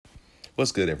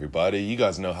What's good, everybody? You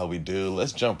guys know how we do.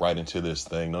 Let's jump right into this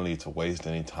thing. No need to waste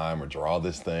any time or draw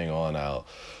this thing on out.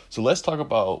 So let's talk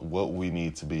about what we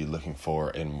need to be looking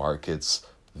for in markets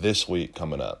this week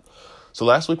coming up. So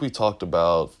last week we talked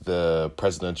about the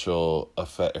the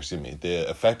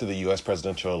effect of the U.S.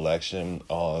 presidential election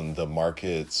on the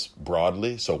markets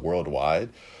broadly, so worldwide.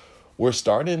 We're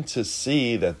starting to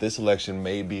see that this election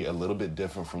may be a little bit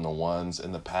different from the ones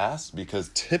in the past,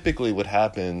 because typically what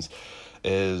happens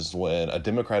is when a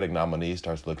Democratic nominee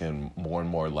starts looking more and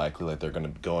more likely like they're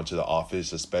going to go into the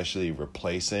office, especially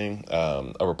replacing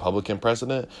a Republican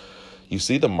president, you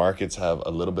see the markets have a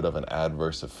little bit of an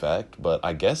adverse effect. But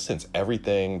I guess since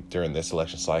everything during this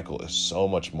election cycle is so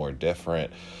much more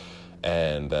different,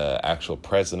 and the actual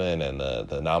president and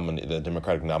the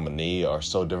Democratic nominee are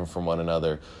so different from one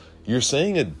another, you're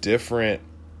seeing a different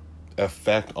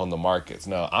effect on the markets.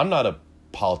 Now, I'm not a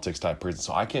politics type person,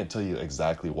 so I can't tell you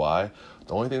exactly why.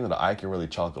 The only thing that I can really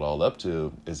chalk it all up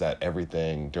to is that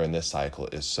everything during this cycle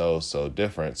is so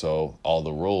different. So all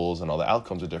the rules and all the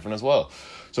outcomes are different as well.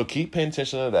 So keep paying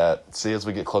attention to that. See, as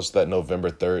we get close to that November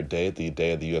 3rd date, the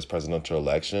day of the U.S. presidential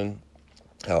election,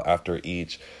 how after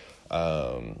each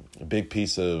big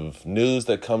piece of news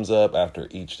that comes up, after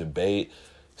each debate,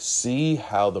 see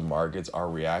how the markets are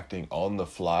reacting on the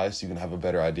fly so you can have a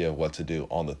better idea of what to do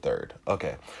on the 3rd.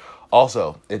 Okay.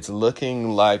 Also, it's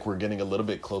looking like we're getting a little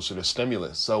bit closer to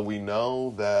stimulus. So we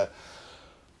know that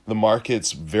the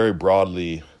markets very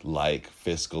broadly like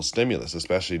fiscal stimulus,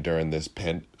 especially during this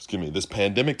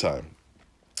pandemic time.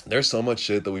 There's so much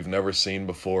shit that we've never seen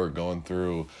before going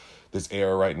through this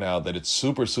era right now that it's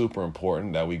super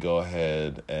important that we go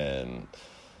ahead and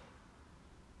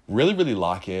really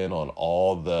lock in on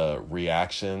all the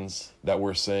reactions that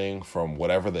we're seeing from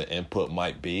whatever the input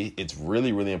might be. It's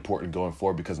really important going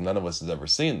forward because none of us has ever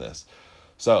seen this.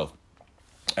 So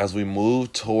as we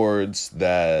move towards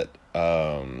that,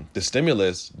 the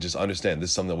stimulus, just understand this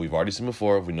is something that we've already seen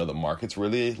before. We know that markets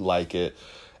really like it.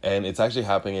 And it's actually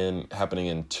happening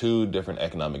in two different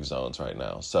economic zones right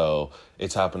now. So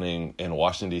it's happening in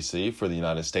Washington, D.C. for the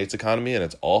United States economy, and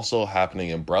it's also happening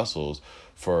in Brussels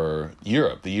for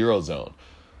Europe, the Eurozone.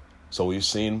 So we've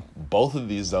seen both of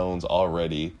these zones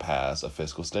already pass a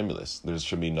fiscal stimulus. There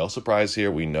should be no surprise here.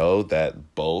 We know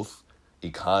that both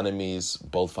economies,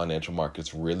 both financial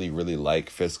markets really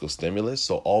like fiscal stimulus.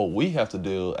 So all we have to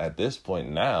do at this point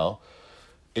now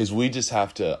is we just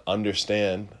have to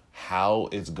understand how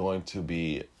it's going to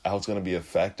be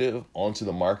effective onto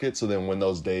the market. So then when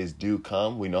those days do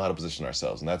come, we know how to position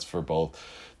ourselves. And that's for both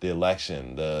the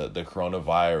election, the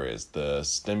coronavirus, the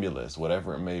stimulus,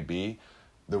 whatever it may be.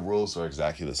 The rules are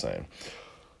exactly the same.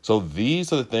 So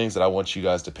these are the things that I want you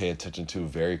guys to pay attention to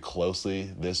very closely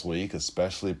this week,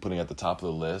 especially putting at the top of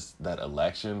the list that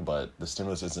election, but the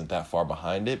stimulus isn't that far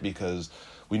behind it because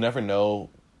we never know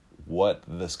what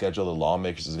the schedule of the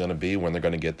lawmakers is going to be when they're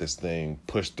going to get this thing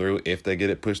pushed through. If they get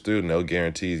it pushed through, no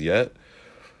guarantees yet.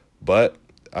 But,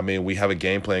 I mean, we have a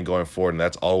game plan going forward, and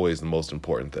that's always the most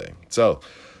important thing. So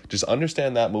just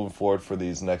understand that moving forward for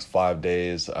these next 5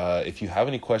 days. If you have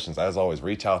any questions, as always,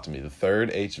 reach out to me. The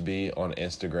Third HB on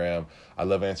Instagram. I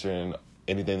love answering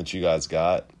anything that you guys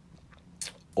got.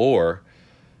 Or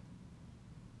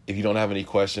if you don't have any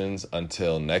questions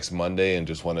until next Monday and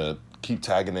just want to keep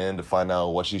tagging in to find out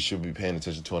what you should be paying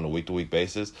attention to on a week-to-week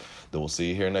basis, then we'll see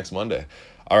you here next Monday.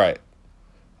 All right.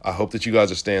 I hope that you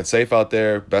guys are staying safe out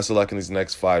there. Best of luck in these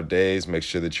next 5 days. Make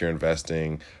sure that you're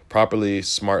investing properly,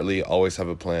 smartly, always have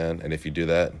a plan. And if you do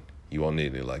that, you won't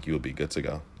need any luck. You will be good to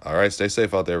go. All right. Stay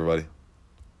safe out there, everybody.